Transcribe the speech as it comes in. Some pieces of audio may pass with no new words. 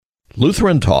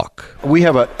Lutheran Talk. We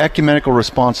have an ecumenical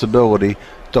responsibility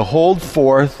to hold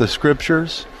forth the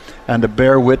Scriptures and to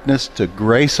bear witness to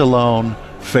grace alone,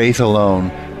 faith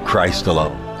alone, Christ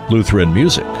alone. Lutheran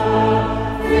music.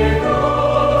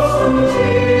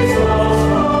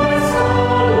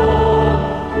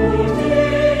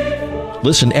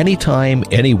 Listen anytime,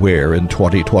 anywhere in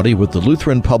 2020 with the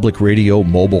Lutheran Public Radio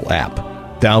mobile app.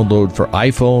 Download for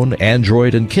iPhone,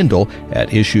 Android, and Kindle at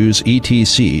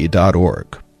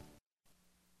issuesetc.org.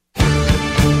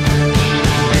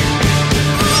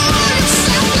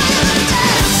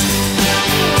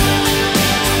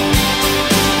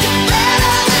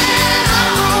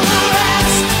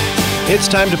 It's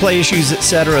time to play Issues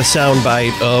Etc.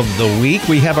 Soundbite of the Week.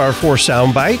 We have our 4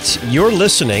 soundbites. You're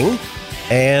listening,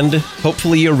 and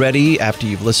hopefully you're ready after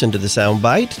you've listened to the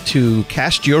soundbite to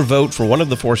cast your vote for one of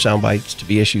the 4 soundbites to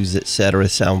be Issues Etc.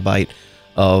 Soundbite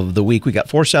of the Week. We got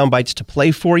 4 soundbites to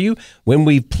play for you. When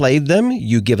we've played them,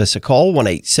 you give us a call,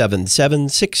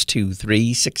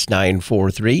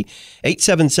 1-877-623-6943,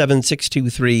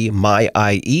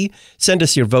 877-623-MY-IE. Send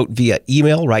us your vote via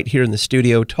email right here in the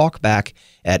studio,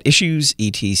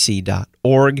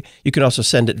 talkback@issuesetc.org. You can also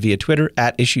send it via Twitter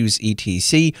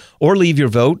 @issuesetc, or leave your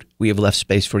vote. We have left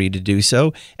space for you to do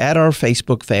so at our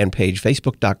Facebook fan page,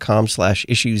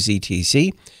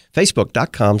 facebook.com/issuesetc,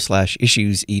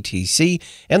 facebook.com/issuesetc,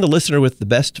 and the listener with the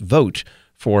best vote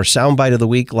for Soundbite of the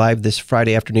Week live this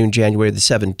Friday afternoon, January the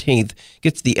 17th,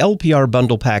 gets the LPR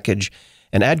bundle package,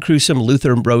 an Ad Crucem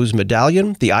Luther Rose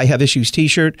medallion, the I Have Issues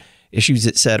t-shirt, Issues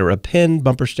Etc. pin,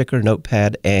 bumper sticker,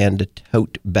 notepad, and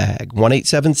tote bag.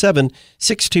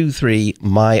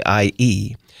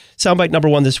 1-877-623-MY-IE. Soundbite number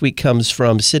 1 this week comes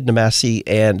from Sydna Masse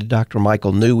and Dr.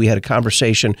 Michael New. We had a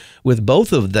conversation with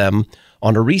both of them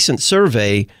on a recent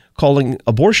survey calling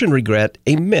abortion regret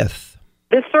a myth.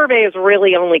 This survey is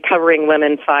really only covering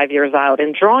women 5 years out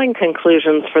and drawing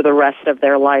conclusions for the rest of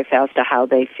their life as to how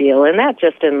they feel. And that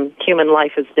just in human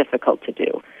life is difficult to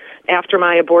do. After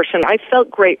my abortion, I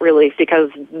felt great relief because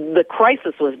the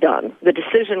crisis was done. The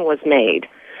decision was made.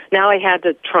 Now I had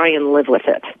to try and live with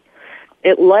it.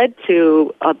 It led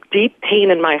to a deep pain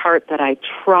in my heart that I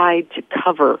tried to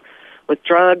cover with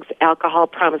drugs, alcohol,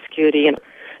 promiscuity, and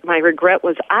my regret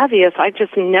was obvious. I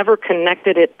just never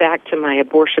connected it back to my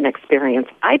abortion experience.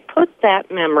 I put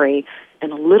that memory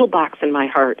in a little box in my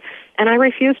heart, and I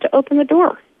refused to open the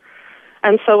door.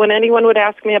 And so when anyone would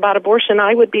ask me about abortion,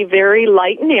 I would be very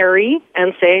light and airy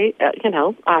and say,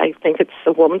 I think it's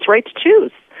a woman's right to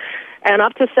choose. And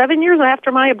up to 7 years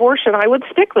after my abortion, I would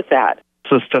stick with that.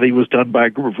 So a study was done by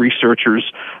a group of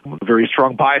researchers with a very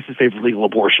strong bias in favor of legal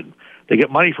abortion. They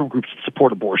get money from groups that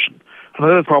support abortion.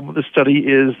 Another problem with this study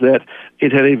is that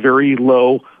it had a very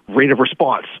low rate of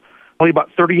response. Only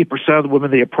about 38% of the women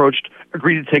they approached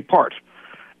agreed to take part.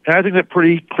 And I think that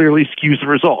pretty clearly skews the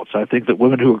results. I think that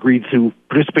women who agreed to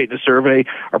participate in the survey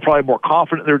are probably more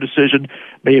confident in their decision,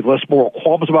 may have less moral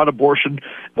qualms about abortion.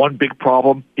 One big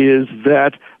problem is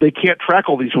that they can't track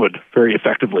all these women very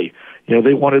effectively.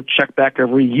 They want to check back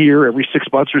every year, every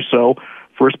 6 months or so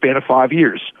for a span of 5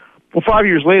 years. Well, 5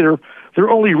 years later, they're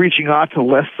only reaching out to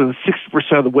less than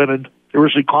 60% of the women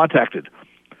originally contacted.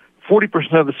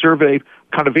 40% of the survey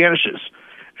kind of vanishes.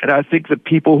 And I think that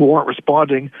people who aren't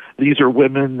responding, these are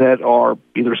women that are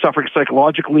either suffering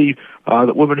psychologically,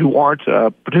 that women who aren't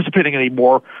participating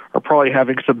anymore are probably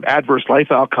having some adverse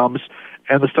life outcomes,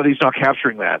 and the study's not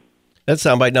capturing that. That's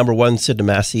soundbite number 1, Sydna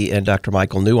Masse and Dr.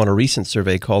 Michael New on a recent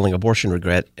survey calling abortion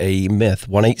regret a myth.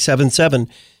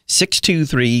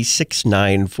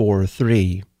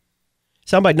 1-877-623-6943.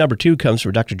 Soundbite number 2 comes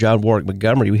from Dr. John Warwick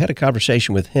Montgomery. We had a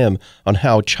conversation with him on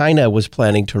how China was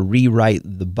planning to rewrite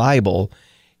the Bible.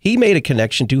 He made a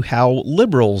connection to how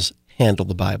liberals handle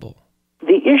the Bible.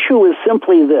 The issue is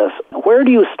simply this. Where do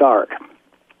you start?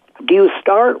 Do you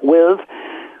start with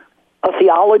a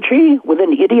theology, with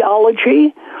an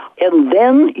ideology, and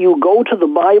then you go to the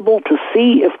Bible to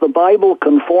see if the Bible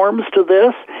conforms to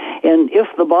this? And if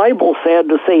the Bible, sad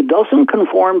to say, doesn't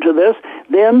conform to this,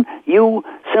 then you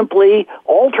simply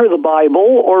alter the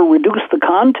Bible or reduce the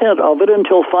content of it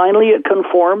until finally it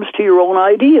conforms to your own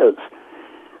ideas.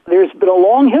 There's been a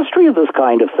long history of this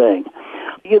kind of thing.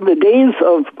 In the days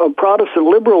of Protestant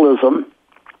liberalism,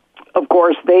 of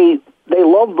course, they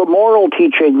loved the moral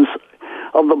teachings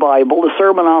of the Bible, the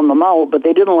Sermon on the Mount, but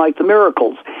they didn't like the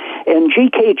miracles. And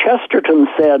G.K. Chesterton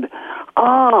said,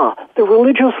 the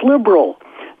religious liberal.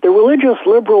 The religious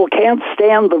liberal can't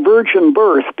stand the virgin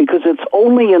birth because it's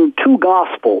only in 2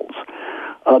 Gospels,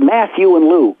 Matthew and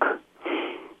Luke.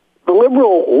 The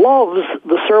liberal loves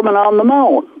the Sermon on the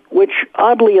Mount, which,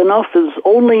 oddly enough, is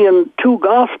only in 2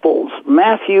 Gospels,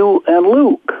 Matthew and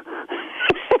Luke.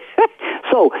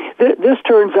 So this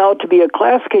turns out to be a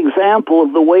classic example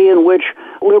of the way in which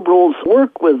liberals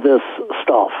work with this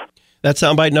stuff. That's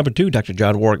soundbite number 2, Dr.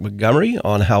 John Warwick Montgomery,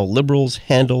 on how liberals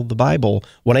handle the Bible.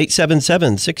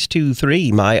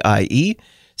 1-877-623-MY-IE.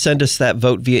 Send us that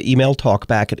vote via email,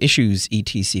 talkback at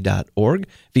issuesetc.org,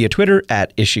 via Twitter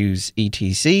at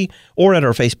issuesetc, or at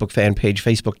our Facebook fan page,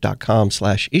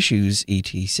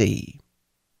 facebook.com/issuesetc.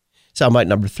 Soundbite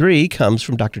number 3 comes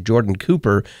from Dr. Jordan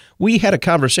Cooper. We had a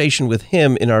conversation with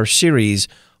him in our series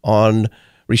on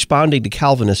responding to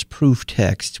Calvinist proof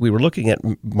texts. We were looking at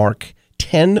Mark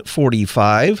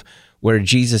 10:45, where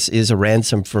Jesus is a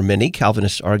ransom for many.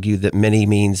 Calvinists argue that many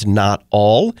means not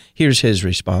all. Here's his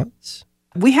response.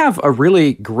 We have a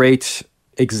really great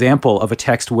example of a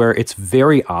text where it's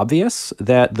very obvious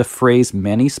that the phrase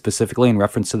many, specifically in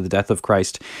reference to the death of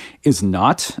Christ, is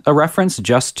not a reference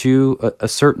just to a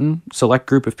certain select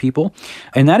group of people.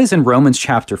 And that is in Romans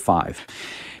chapter 5.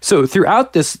 So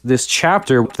throughout this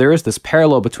chapter, there is this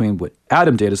parallel between what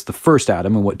Adam did as the first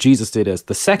Adam and what Jesus did as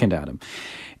the second Adam.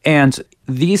 And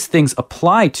these things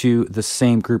apply to the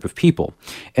same group of people.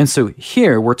 And so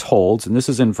here we're told, and this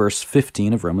is in verse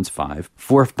 15 of Romans 5,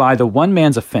 "For if by the one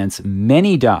man's offense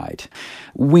many died,"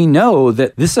 we know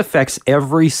that this affects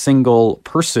every single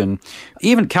person.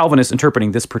 Even Calvinists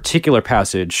interpreting this particular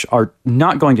passage are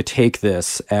not going to take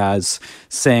this as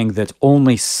saying that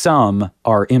only some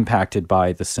are impacted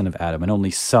by the sin of Adam and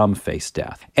only some face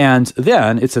death. And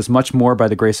then it says, "Much more by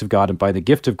the grace of God and by the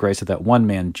gift of grace of that one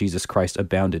man, Jesus Christ,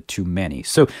 abounded to many."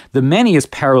 So the many is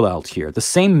paralleled here. The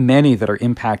same many that are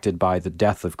impacted by the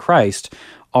death of Christ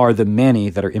are the many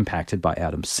that are impacted by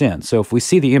Adam's sin. So if we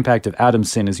see the impact of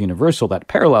Adam's sin as universal, that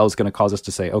parallel is going to cause us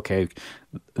to say, okay,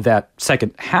 that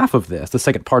second half of this, the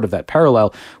second part of that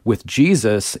parallel with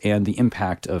Jesus and the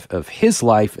impact of his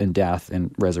life and death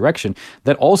and resurrection,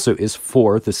 that also is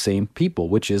for the same people,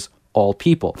 which is all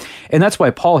people. And that's why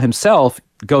Paul himself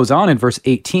goes on in verse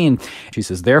 18. He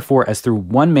says, "Therefore, as through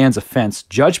one man's offense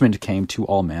judgment came to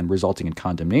all men, resulting in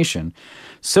condemnation,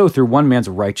 so through one man's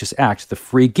righteous act the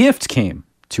free gift came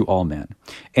to all men."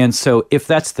 And so if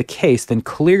that's the case, then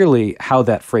clearly how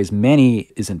that phrase many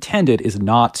is intended is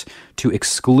not to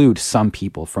exclude some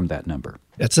people from that number.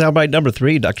 That's soundbite number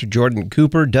 3, Dr. Jordan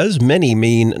Cooper. Does many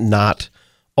mean not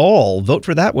all? Vote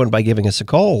for that one by giving us a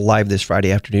call live this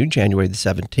Friday afternoon, January the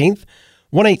 17th.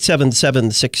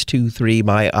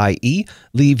 1-877-623-MY-IE.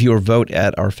 Leave your vote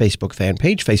at our Facebook fan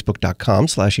page,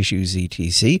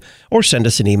 facebook.com/issuesetc, or send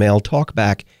us an email,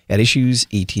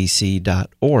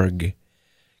 talkback@issuesetc.org.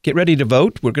 Get ready to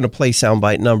vote. We're going to play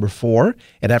soundbite number 4,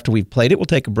 and after we've played it, we'll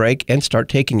take a break and start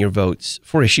taking your votes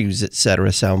for Issues,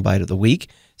 Etc. soundbite of the week.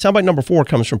 Soundbite number 4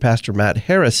 comes from Pastor Matt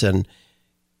Harrison.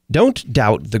 Don't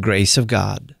doubt the grace of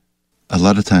God. A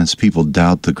lot of times people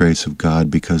doubt the grace of God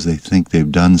because they think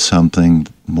they've done something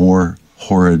more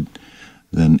horrid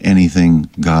than anything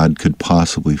God could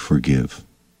possibly forgive.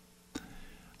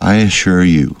 I assure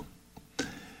you,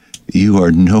 you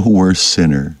are no worse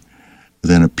sinner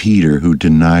than a Peter who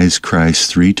denies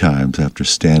Christ 3 times after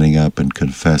standing up and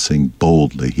confessing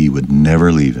boldly he would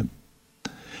never leave him.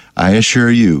 I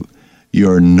assure you, you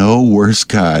are no worse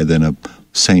guy than a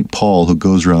St. Paul who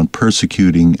goes around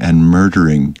persecuting and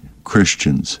murdering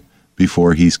Christians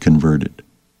before he's converted.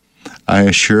 I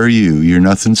assure you, you're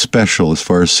nothing special as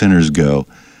far as sinners go,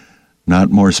 not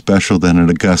more special than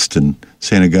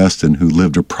St. Augustine, who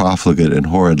lived a profligate and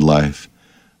horrid life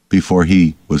before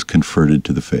he was converted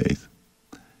to the faith.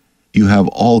 You have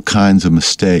all kinds of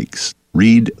mistakes.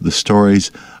 Read the stories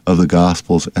of the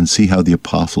Gospels and see how the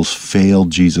apostles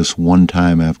failed Jesus one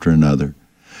time after another,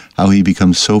 how he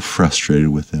becomes so frustrated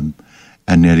with them,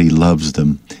 and yet he loves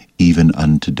them even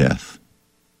unto death.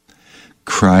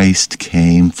 Christ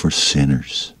came for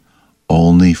sinners,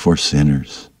 only for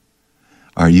sinners.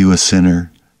 Are you a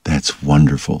sinner? That's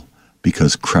wonderful,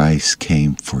 because Christ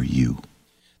came for you.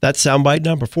 That's soundbite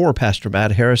number 4, Pastor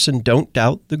Matt Harrison. Don't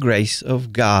doubt the grace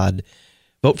of God.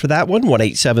 Vote for that one,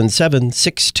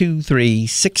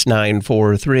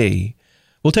 1-877-623-6943.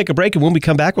 We'll take a break, and when we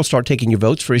come back, we'll start taking your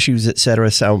votes for Issues, Etc.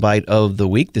 soundbite of the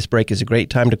week. This break is a great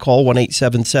time to call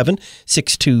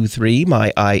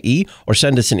 1-877-623-MY-IE, or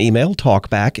send us an email,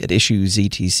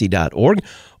 talkback@issuesetc.org,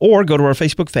 or go to our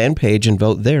Facebook fan page and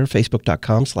vote there,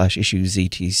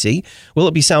 facebook.com/issuesetc. Will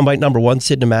it be soundbite number 1,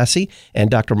 Sydna, Masse, and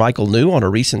Dr. Michael New on a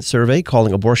recent survey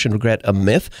calling abortion regret a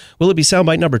myth? Will it be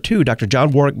soundbite number 2, Dr.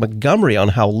 John Warwick Montgomery on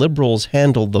how liberals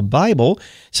handle the Bible?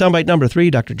 Soundbite number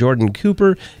 3, Dr. Jordan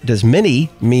Cooper, does many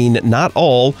mean not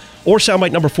all? Or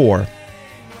soundbite number 4,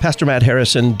 Pastor Matt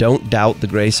Harrison, don't doubt the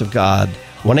grace of God.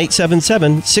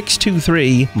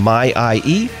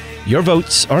 1-877-623-MY-IE. Your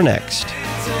votes are next.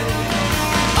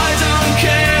 I don't care.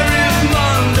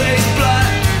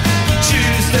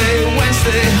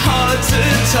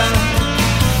 time.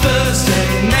 Thursday,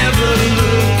 never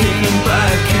looking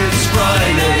back. It's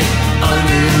Friday, I'm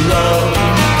in love.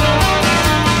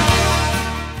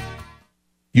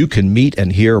 You can meet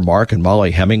and hear Mark and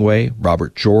Molly Hemingway,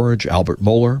 Robert George, Albert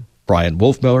Mohler, Brian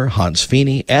Wolfmiller, Hans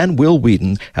Feeney, and Will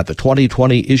Wheaton at the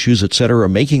 2020 Issues Etc.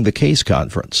 Making the Case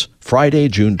Conference, Friday,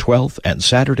 June 12th and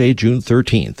Saturday, June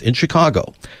 13th in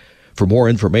Chicago. For more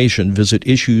information, visit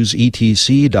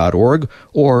issuesetc.org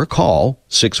or call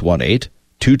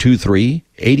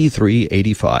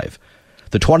 618-223-8385.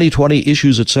 The 2020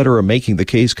 Issues Etc. Making the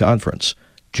Case Conference,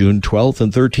 June 12th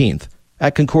and 13th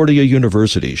at Concordia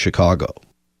University, Chicago.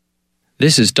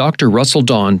 This is Dr. Russell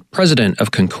Dawn, president of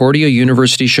Concordia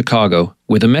University Chicago,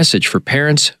 with a message for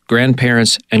parents,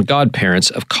 grandparents, and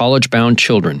godparents of college-bound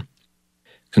children.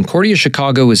 Concordia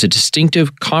Chicago is a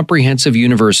distinctive, comprehensive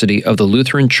university of the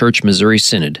Lutheran Church Missouri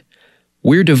Synod.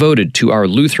 We're devoted to our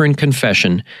Lutheran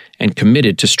confession and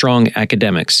committed to strong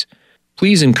academics.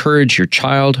 Please encourage your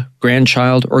child,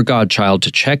 grandchild, or godchild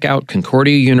to check out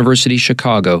Concordia University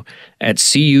Chicago at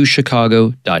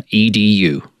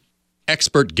cuchicago.edu.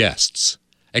 Expert guests,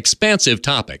 expansive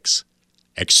topics,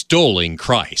 extolling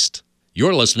Christ.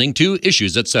 You're listening to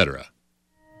Issues Etc.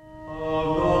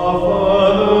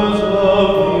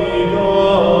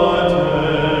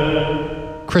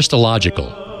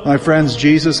 Christological. My friends,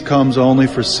 Jesus comes only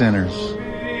for sinners.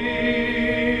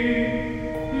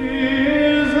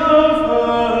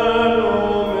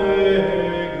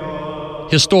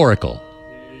 Historical.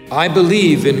 I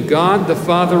believe in God the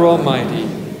Father Almighty,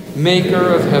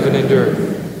 maker of heaven and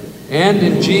earth, and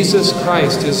in Jesus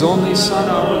Christ, his only Son,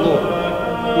 our Lord,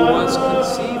 who was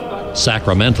conceived by...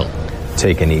 Sacramental.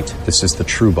 Take and eat. This is the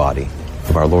true body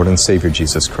of our Lord and Savior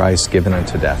Jesus Christ, given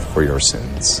unto death for your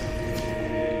sins.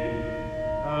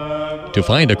 To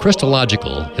find a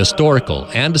Christological, historical,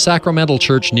 and sacramental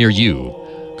church near you,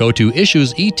 go to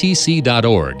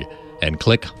issuesetc.org and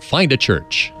click Find a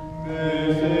Church.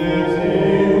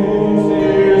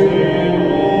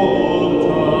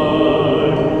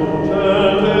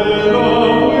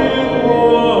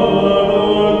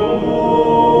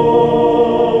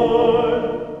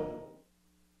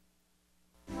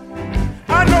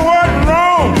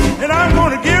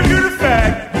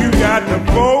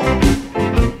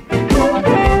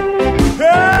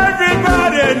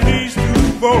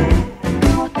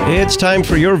 It's time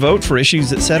for your vote for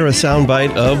Issues Etc.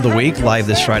 Soundbite of the Week, live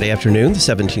this Friday afternoon, the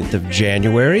 17th of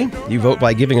January. You vote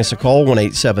by giving us a call,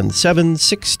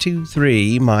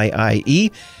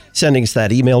 1-877-623-MY-IE, sending us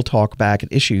that email, talkback at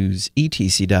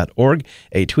issuesetc.org,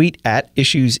 a tweet at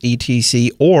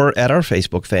issuesetc, or at our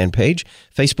Facebook fan page,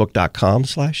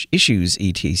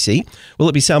 facebook.com/issuesetc. Will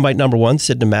it be soundbite number 1,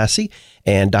 Sydna Masse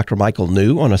and Dr. Michael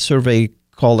New on a survey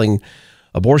calling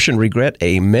Abortion Regret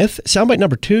a Myth? Soundbite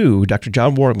number 2, Dr.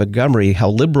 John Warwick Montgomery, How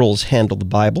Liberals Handle the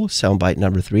Bible. Soundbite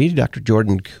number 3, Dr.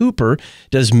 Jordan Cooper,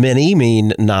 Does Many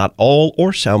Mean Not All?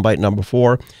 Or soundbite number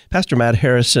 4, Pastor Matt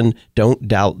Harrison, Don't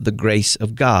Doubt the Grace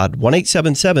of God.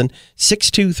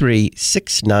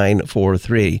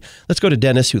 1-877-623-6943. Let's go to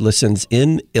Dennis, who listens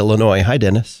in Illinois. Hi,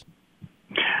 Dennis.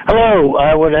 Hello.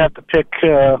 I would have to pick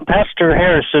Pastor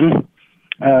Harrison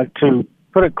to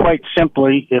put it quite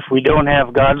simply. If we don't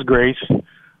have God's grace,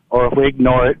 or if we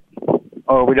ignore it,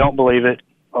 or we don't believe it,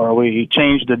 or we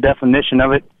change the definition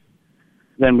of it,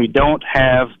 then we don't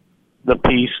have the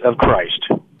peace of Christ.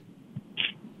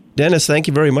 Dennis, thank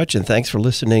you very much, and thanks for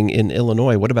listening in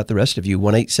Illinois. What about the rest of you?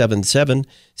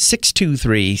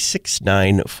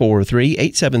 1-877-623-6943,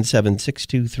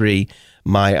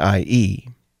 877-623-MY-IE.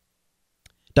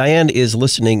 Diane is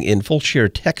listening in Fulshire,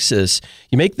 Texas.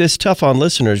 You make this tough on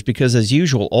listeners because, as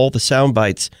usual, all the sound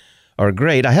bites are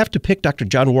great. I have to pick Dr.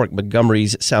 John Warwick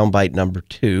Montgomery's soundbite number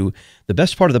 2. The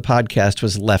best part of the podcast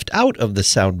was left out of the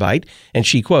soundbite, and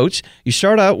she quotes, "You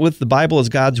start out with the Bible as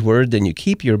God's word, then you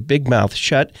keep your big mouth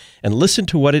shut and listen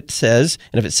to what it says,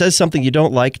 and if it says something you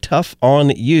don't like, tough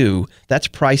on you." That's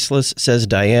priceless, says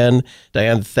Diane.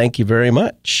 Diane, thank you very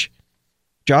much.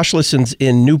 Josh listens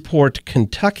in Newport,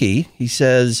 Kentucky. He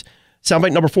says,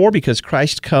 soundbite number 4, because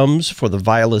Christ comes for the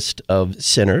vilest of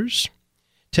sinners.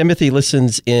 Timothy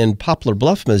listens in Poplar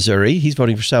Bluff, Missouri. He's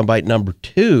voting for soundbite number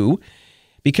 2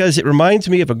 because it reminds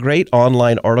me of a great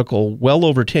online article well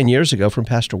over 10 years ago from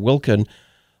Pastor Wilkin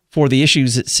for the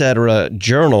Issues Etc.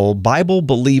 journal,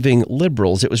 Bible-Believing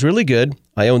Liberals. It was really good.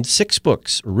 I own 6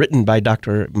 books written by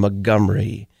Dr.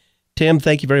 Montgomery. Tim,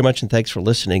 thank you very much, and thanks for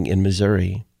listening in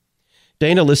Missouri.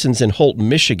 Dana listens in Holt,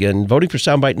 Michigan, voting for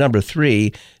soundbite number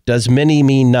 3, Does Many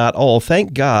Mean Not All?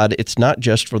 Thank God it's not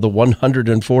just for the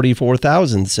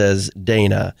 144,000, says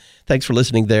Dana. Thanks for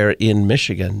listening there in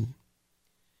Michigan.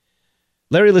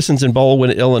 Larry listens in Baldwin,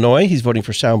 Illinois. He's voting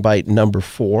for soundbite number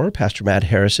 4. Pastor Matt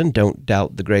Harrison, don't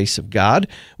doubt the grace of God.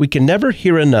 We can never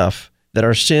hear enough that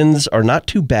our sins are not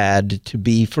too bad to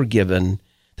be forgiven.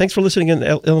 Thanks for listening in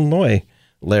Illinois,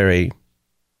 Larry.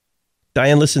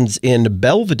 Diane listens in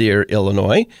Belvedere,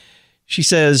 Illinois. She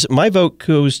says, my vote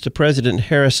goes to President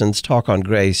Harrison's talk on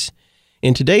grace.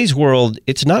 In today's world,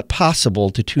 it's not possible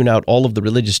to tune out all of the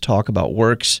religious talk about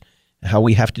works, how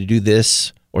we have to do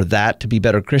this or that to be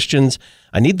better Christians.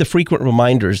 I need the frequent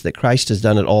reminders that Christ has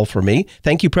done it all for me.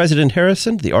 Thank you, President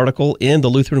Harrison. The article in the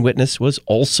Lutheran Witness was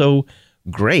also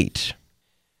great.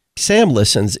 Sam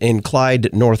listens in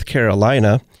Clyde, North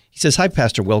Carolina. He says, hi,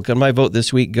 Pastor Wilkin. My vote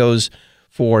this week goes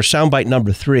for soundbite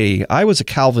number 3. I was a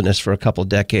Calvinist for a couple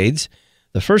decades.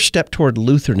 The first step toward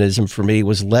Lutheranism for me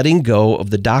was letting go of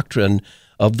the doctrine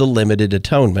of the limited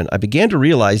atonement. I began to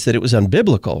realize that it was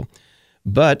unbiblical,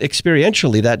 but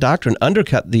experientially that doctrine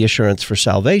undercut the assurance for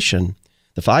salvation.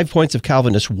 The 5 points of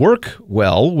Calvinists work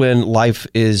well when life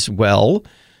is well,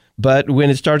 but when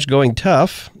it starts going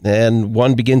tough and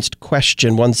one begins to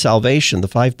question one's salvation, the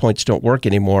 5 points don't work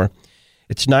anymore.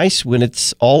 It's nice when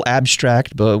it's all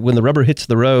abstract, but when the rubber hits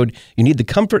the road, you need the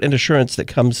comfort and assurance that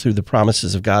comes through the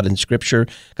promises of God in Scripture.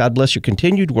 God bless your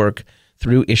continued work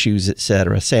through issues,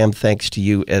 etc. Sam, thanks to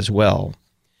you as well.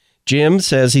 Jim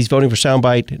says he's voting for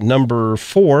soundbite number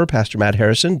 4, Pastor Matt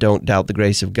Harrison, don't doubt the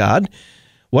grace of God.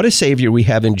 What a Savior we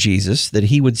have in Jesus, that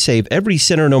he would save every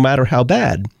sinner no matter how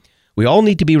bad. We all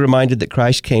need to be reminded that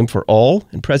Christ came for all,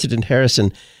 and President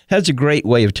Harrison has a great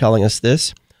way of telling us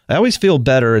this. I always feel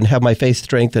better and have my faith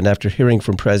strengthened after hearing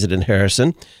from President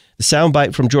Harrison. The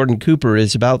soundbite from Jordan Cooper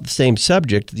is about the same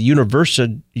subject, the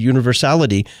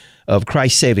universality of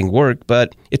Christ's saving work,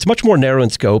 but it's much more narrow in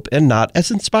scope and not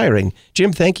as inspiring.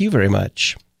 Jim, thank you very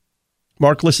much.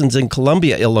 Mark listens in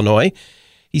Columbia, Illinois.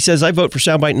 He says, I vote for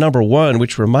soundbite number 1,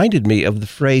 which reminded me of the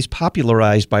phrase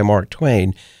popularized by Mark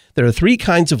Twain. There are 3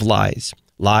 kinds of lies: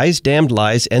 lies, damned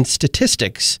lies, and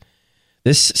statistics.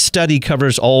 This study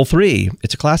covers all 3.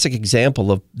 It's a classic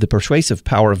example of the persuasive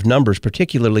power of numbers,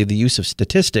 particularly the use of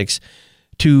statistics,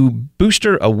 to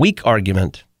booster a weak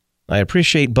argument. I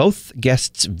appreciate both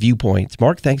guests' viewpoints.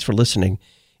 Mark, thanks for listening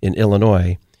in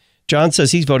Illinois. John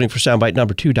says he's voting for soundbite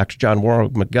number 2, Dr. John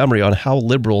Warwick Montgomery, on how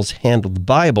liberals handle the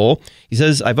Bible. He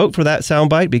says, I vote for that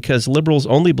soundbite because liberals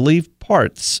only believe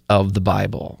parts of the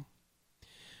Bible.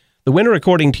 The winner,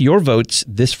 according to your votes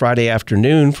this Friday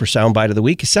afternoon for Soundbite of the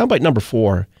Week, is soundbite number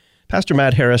 4. Pastor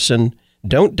Matt Harrison,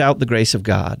 don't doubt the grace of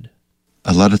God.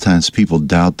 A lot of times people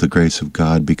doubt the grace of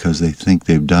God because they think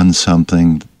they've done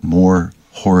something more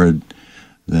horrid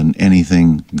than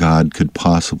anything God could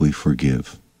possibly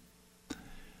forgive.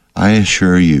 I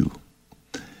assure you,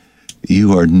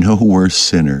 you are no worse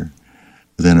sinner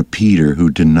than a Peter who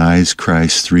denies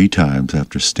Christ 3 times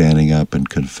after standing up and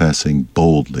confessing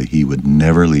boldly he would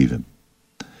never leave him.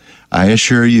 I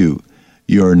assure you,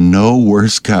 you're no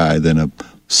worse guy than a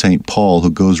St. Paul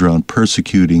who goes around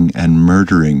persecuting and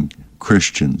murdering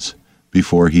Christians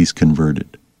before he's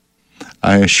converted.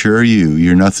 I assure you,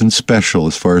 you're nothing special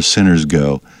as far as sinners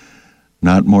go,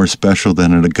 not more special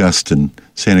than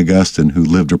St. Augustine, who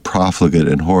lived a profligate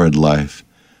and horrid life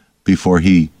before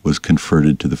he was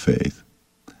converted to the faith.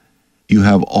 You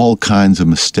have all kinds of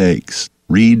mistakes.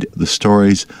 Read the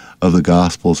stories of the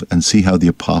Gospels and see how the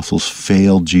apostles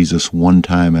failed Jesus one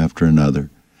time after another,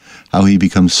 how he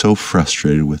becomes so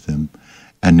frustrated with them,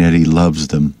 and yet he loves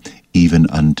them even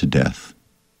unto death.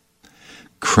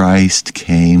 Christ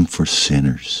came for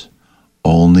sinners,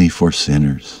 only for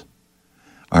sinners.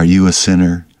 Are you a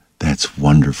sinner? That's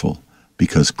wonderful,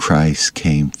 because Christ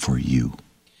came for you.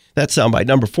 That's soundbite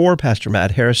number 4, Pastor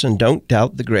Matt Harrison, don't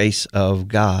doubt the grace of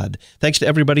God. Thanks to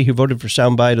everybody who voted for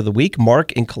Soundbite of the Week.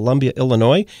 Mark in Columbia,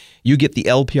 Illinois, you get the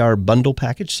LPR bundle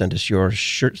package. Send us your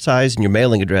shirt size and your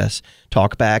mailing address.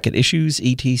 Talkback at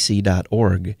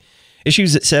issuesetc.org.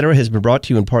 Issues, Etc. has been brought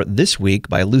to you in part this week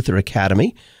by Luther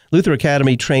Academy. Luther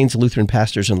Academy trains Lutheran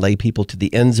pastors and lay people to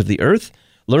the ends of the earth.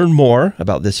 Learn more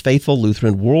about this faithful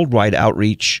Lutheran worldwide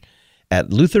outreach at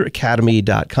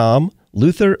lutheracademy.com.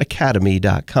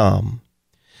 lutheracademy.com.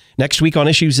 Next week on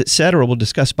Issues, Etc., we'll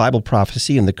discuss Bible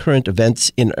prophecy and the current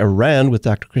events in Iran with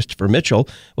Dr. Christopher Mitchell.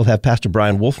 We'll have Pastor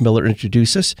Brian Wolfmiller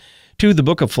introduce us to the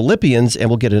book of Philippians, and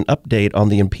we'll get an update on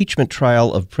the impeachment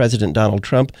trial of President Donald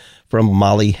Trump from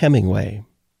Molly Hemingway.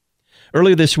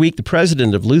 Earlier this week, the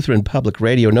president of Lutheran Public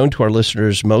Radio, known to our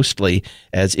listeners mostly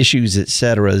as Issues,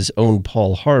 Etc.'s own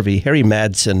Paul Harvey, Harry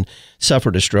Madsen,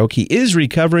 suffered a stroke. He is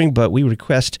recovering, but we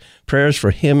request prayers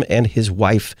for him and his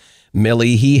wife,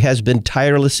 Millie. He has been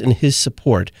tireless in his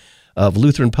support of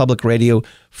Lutheran Public Radio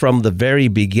from the very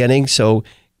beginning, so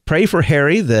Pray for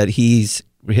Harry that his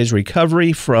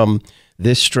recovery from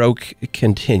this stroke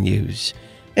continues.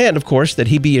 And, of course, that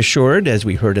he be assured, as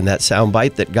we heard in that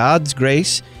soundbite, that God's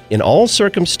grace in all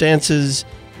circumstances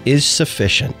is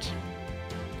sufficient.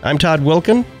 I'm Todd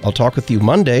Wilkin. I'll talk with you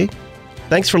Monday.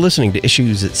 Thanks for listening to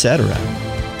Issues, Etc.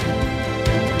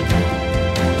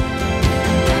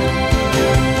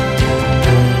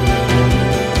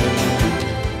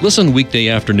 Listen weekday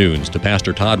afternoons to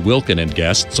Pastor Todd Wilkin and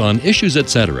guests on Issues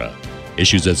Etc.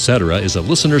 Issues Etc. is a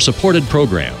listener-supported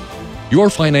program. Your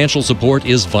financial support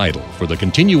is vital for the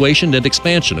continuation and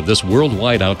expansion of this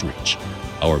worldwide outreach.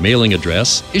 Our mailing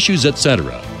address, Issues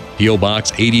Etc., P.O.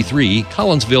 Box 83,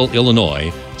 Collinsville,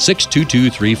 Illinois,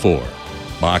 62234.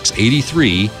 Box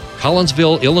 83,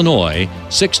 Collinsville, Illinois,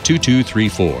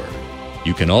 62234.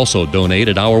 You can also donate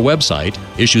at our website,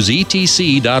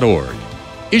 issuesetc.org.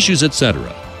 Issues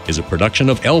Etc. is a production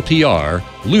of LPR,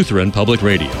 Lutheran Public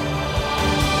Radio.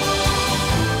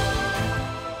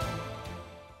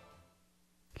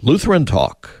 Lutheran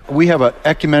Talk. We have an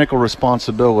ecumenical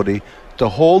responsibility to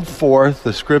hold forth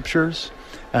the Scriptures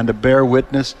and to bear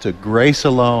witness to grace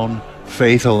alone,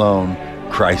 faith alone,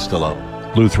 Christ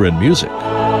alone. Lutheran music.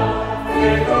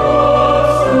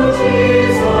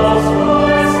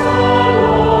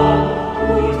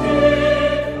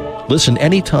 Listen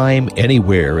anytime,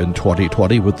 anywhere in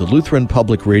 2020 with the Lutheran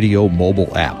Public Radio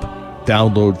mobile app.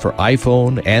 Download for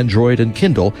iPhone, Android, and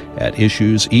Kindle at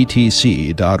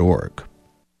issuesetc.org.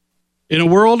 In a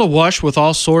world awash with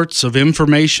all sorts of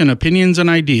information, opinions, and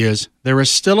ideas, there is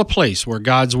still a place where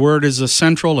God's Word is the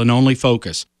central and only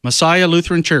focus. Messiah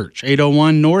Lutheran Church,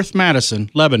 801 North Madison,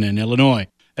 Lebanon, Illinois.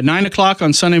 At 9 o'clock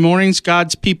on Sunday mornings,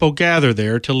 God's people gather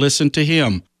there to listen to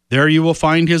Him. There you will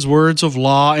find His words of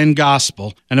law and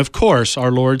gospel, and of course,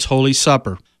 our Lord's Holy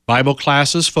Supper. Bible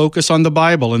classes focus on the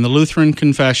Bible and the Lutheran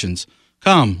confessions.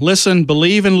 Come, listen,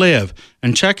 believe, and live,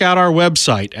 and check out our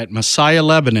website at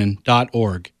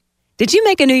messiahlebanon.org. Did you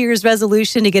make a New Year's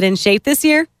resolution to get in shape this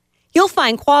year? You'll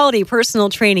find quality personal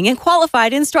training and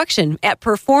qualified instruction at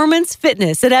Performance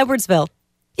Fitness at Edwardsville.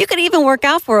 You could even work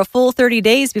out for a full 30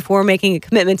 days before making a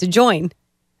commitment to join.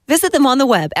 Visit them on the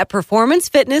web at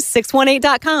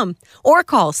performancefitness618.com or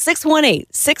call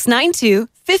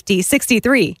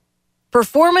 618-692-5063.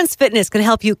 Performance Fitness can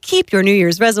help you keep your New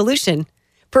Year's resolution.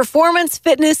 Performance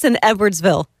Fitness in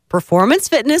Edwardsville.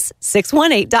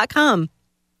 Performancefitness618.com.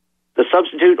 The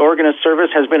Substitute Organist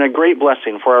Service has been a great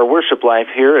blessing for our worship life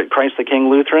here at Christ the King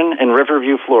Lutheran in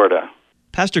Riverview, Florida.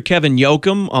 Pastor Kevin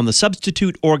Yoakum on the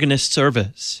Substitute Organist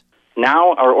Service.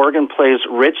 Now our organ plays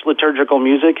rich liturgical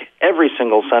music every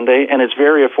single Sunday, and it's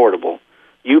very affordable.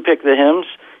 You pick the hymns,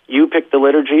 you pick the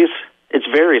liturgies. It's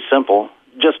very simple.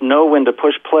 Just know when to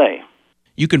push play.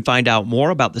 You can find out more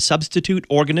about the Substitute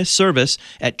Organist Service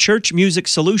at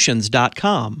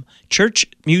churchmusicsolutions.com.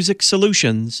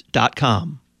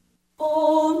 churchmusicsolutions.com.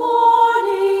 O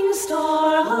morning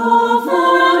star,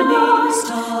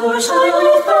 shine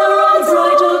with her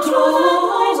brighter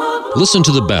glow. Listen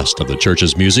to the best of the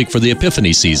church's music for the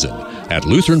Epiphany season at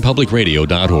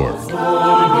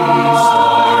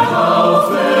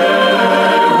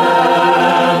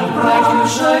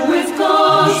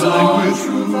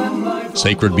lutheranpublicradio.org.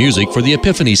 Sacred music for the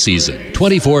Epiphany season,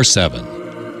 24/7.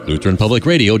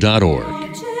 lutheranpublicradio.org.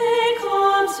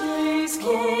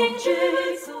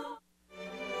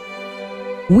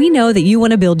 We know that you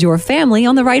want to build your family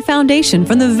on the right foundation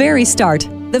from the very start,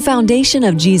 the foundation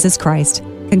of Jesus Christ.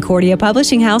 Concordia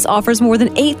Publishing House offers more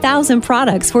than 8,000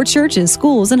 products for churches,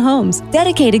 schools, and homes,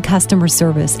 dedicated customer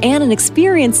service, and an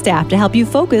experienced staff to help you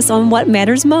focus on what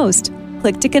matters most.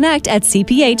 Click to connect at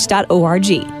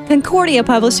cph.org. Concordia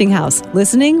Publishing House,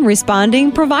 listening,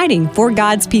 responding, providing for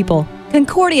God's people.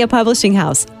 Concordia Publishing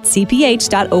House,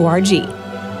 cph.org.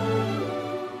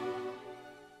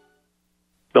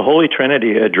 The Holy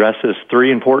Trinity addresses three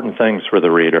important things for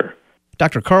the reader.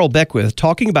 Dr. Carl Beckwith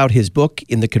talking about his book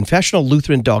in the Confessional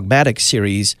Lutheran Dogmatics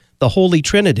series, The Holy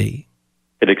Trinity.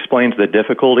 It explains the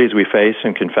difficulties we face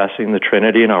in confessing the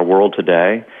Trinity in our world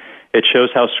today. It shows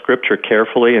how Scripture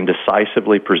carefully and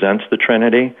decisively presents the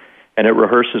Trinity, and it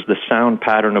rehearses the sound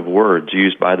pattern of words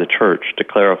used by the Church to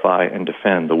clarify and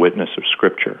defend the witness of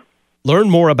Scripture.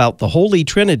 Learn more about the Holy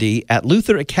Trinity at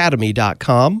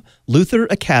lutheracademy.com,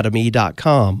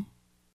 lutheracademy.com.